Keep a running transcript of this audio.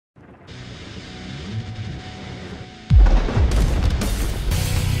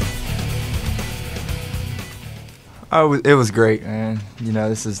Oh, it was great, man. You know,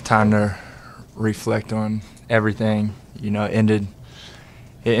 this is time to reflect on everything. You know, it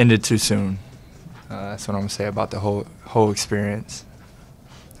ended too soon. That's what I'm gonna say about the whole experience.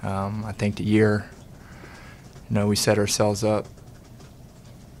 I think the year, you know, we set ourselves up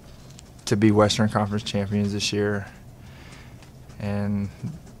to be Western Conference champions this year, and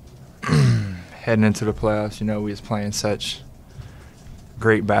heading into the playoffs, you know, we was playing such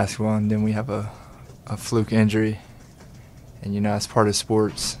great basketball, and then we have a fluke injury, and you know, it's part of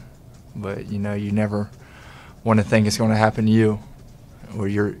sports, but you know, you never want to think it's going to happen to you or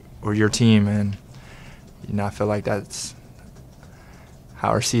your team, and you know, I feel like that's how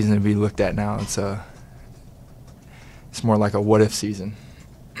our season would be looked at now. It's more like a what if season.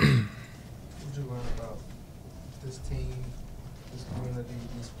 What did you learn about this team, this community,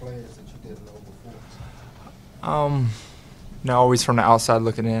 these players that you didn't know before? No, always from the outside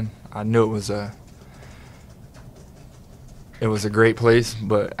looking in, I knew it was a great place,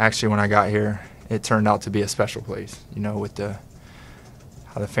 but actually when I got here, it turned out to be a special place. You know, with how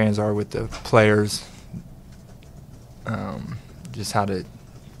the fans are with the players, just how the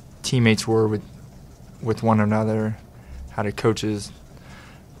teammates were with one another, how the coaches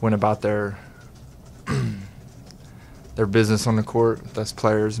went about their business on the court with us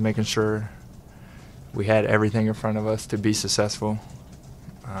players, making sure we had everything in front of us to be successful.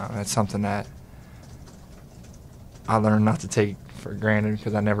 That's something that I learned not to take for granted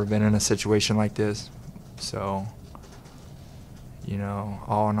because I've never been in a situation like this. So, you know,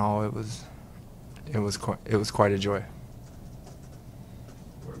 all in all, it was quite a joy.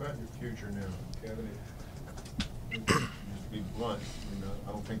 What about your future now, Kevin? Just to be blunt, you know,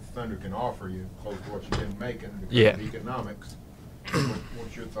 I don't think the Thunder can offer you close to what you've been making because of economics.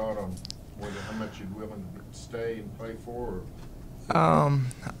 What's your thought on how much you're willing to stay and play for?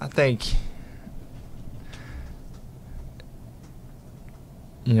 I think,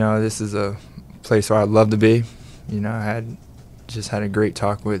 you know, this is a place where I'd love to be. You know, I just had a great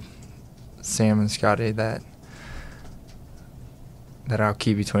talk with Sam and Scotty that I'll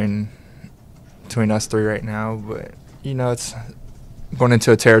keep between us three right now. But you know, it's going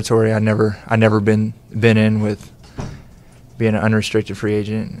into a territory I never been in, with being an unrestricted free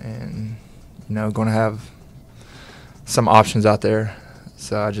agent, and you know, going to have some options out there.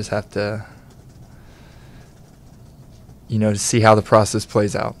 So I just have to, you know, to see how the process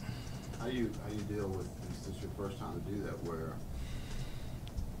plays out. How do you deal with, is this your first time to do that, where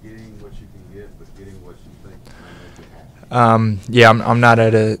getting what you can get, but getting what you think may make you happy? Yeah,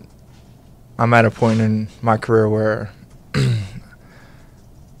 I'm at a point in my career where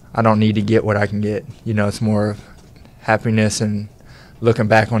I don't need to get what I can get. You know, it's more of happiness and looking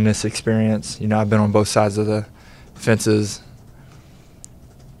back on this experience. You know, I've been on both sides of the fences,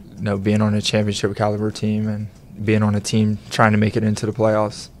 you know, being on a championship caliber team and being on a team trying to make it into the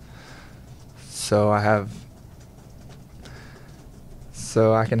playoffs. So I have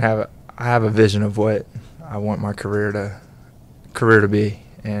a vision of what I want my career to be,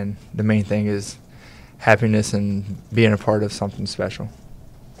 and the main thing is happiness and being a part of something special.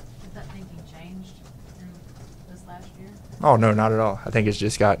 Has that thinking changed through this last year? Oh no, not at all. I think it's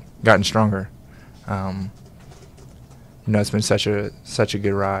just gotten stronger. You know, it's been such a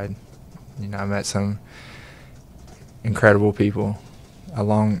good ride. You know, I met some incredible people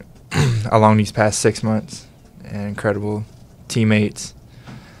along these past 6 months, and incredible teammates.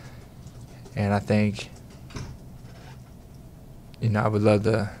 And I think, you know, I would love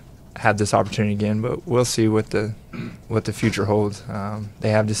to have this opportunity again, but we'll see what the future holds.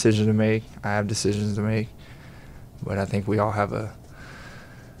 They have decisions to make. I have decisions to make. But I think we all have a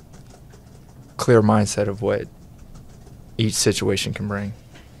clear mindset of what each situation can bring.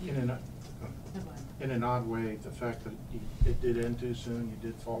 In an odd way, the fact that it did end too soon, you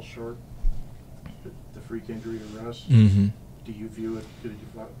did fall short, the freak injury to Russ, Mm-hmm. could you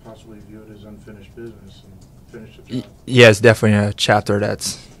possibly view it as unfinished business and finish the job? Yeah, it's definitely a chapter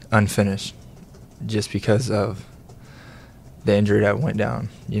that's unfinished just because of the injury that went down.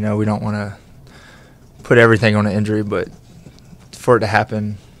 You know, we don't want to put everything on an injury, but for it to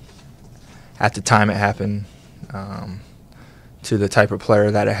happen at the time it happened, to the type of player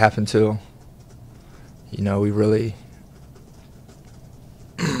that it happened to, you know, we really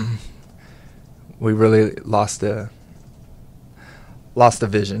lost the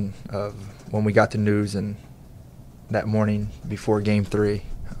vision of when we got the news and that morning before Game 3.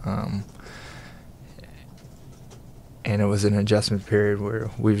 And it was an adjustment period where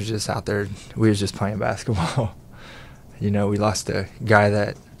we was just out there, we was just playing basketball. You know, we lost a guy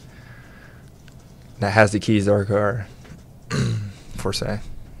that has the keys to our car, per se.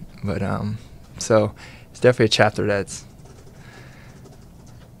 But so it's definitely a chapter that's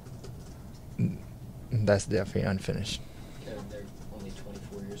definitely unfinished. Kevin, they're only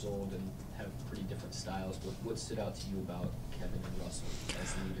 24 years old and have pretty different styles. What stood out to you about Kevin and Russell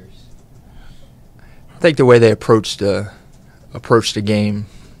as leaders? I think the way they approach the game,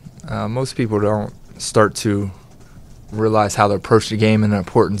 most people don't start to realize how they approach the game and the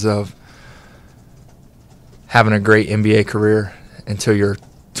importance of having a great NBA career until you're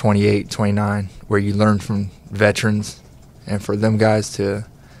 28, 29, where you learn from veterans. And for them guys to,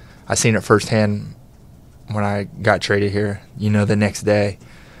 I seen it firsthand when I got traded here. The next day,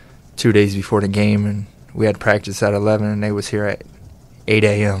 2 days before the game, and we had practice at 11, and they was here at 8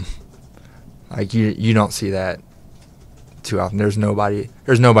 a.m. Like you don't see that too often. There's nobody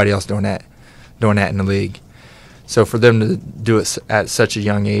else doing that in the league. So for them to do it at such a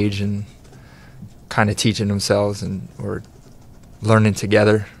young age and kind of teaching themselves or learning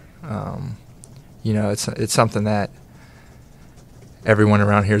together, it's something that everyone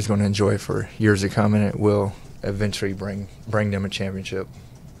around here is going to enjoy for years to come, and it will eventually bring them a championship.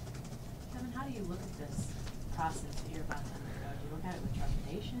 Kevin, how do you look at this process that you're about to undergo? Do you look at it with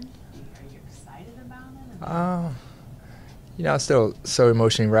trepidation? Are you excited about it? I'm still so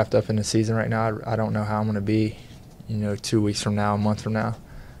emotionally wrapped up in the season right now. I don't know how I'm going to be, 2 weeks from now, a month from now.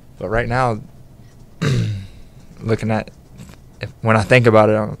 But right now, when I think about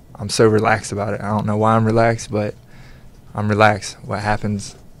it, I'm so relaxed about it. I don't know why I'm relaxed, but I'm relaxed. What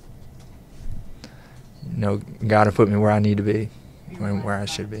happens, God will put me where I need to be, where I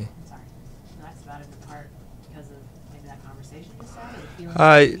should be. I'm sorry. Relaxed about it in part because of maybe that conversation you started, the feeling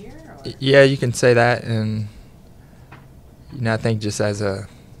of fear? Or? Yeah, you can say that, and I think just as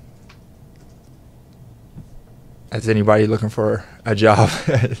anybody looking for a job,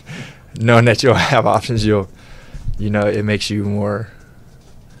 knowing that you'll have options, it makes you more.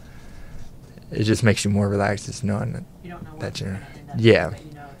 It just makes you more relaxed, just knowing that. You don't know that you're you're. going to end up Yeah. doing, but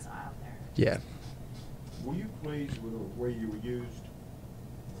you know it's out there. Yeah. Were you pleased with the way you were used?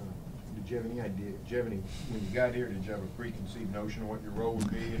 Did you have any idea? Did you have any, when you got here, did you have a preconceived notion of what your role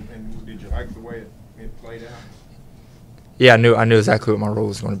would be, and did you like the way it played out? Yeah, I knew exactly what my role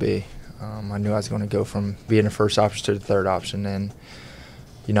was going to be. I knew I was going to go from being the first option to the third option, and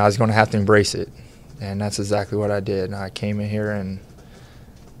I was going to have to embrace it, and that's exactly what I did. I came in here and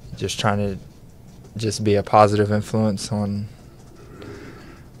just trying to just be a positive influence on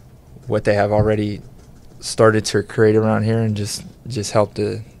what they have already started to create around here, and just help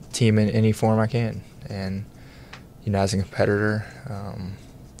the team in any form I can. And as a competitor,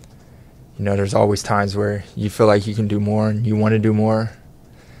 there's always times where you feel like you can do more and you want to do more,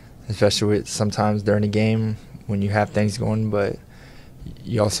 especially sometimes during the game when you have things going. But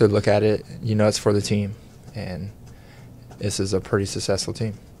you also look at it, it's for the team, and this is a pretty successful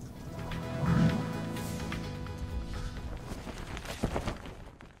team.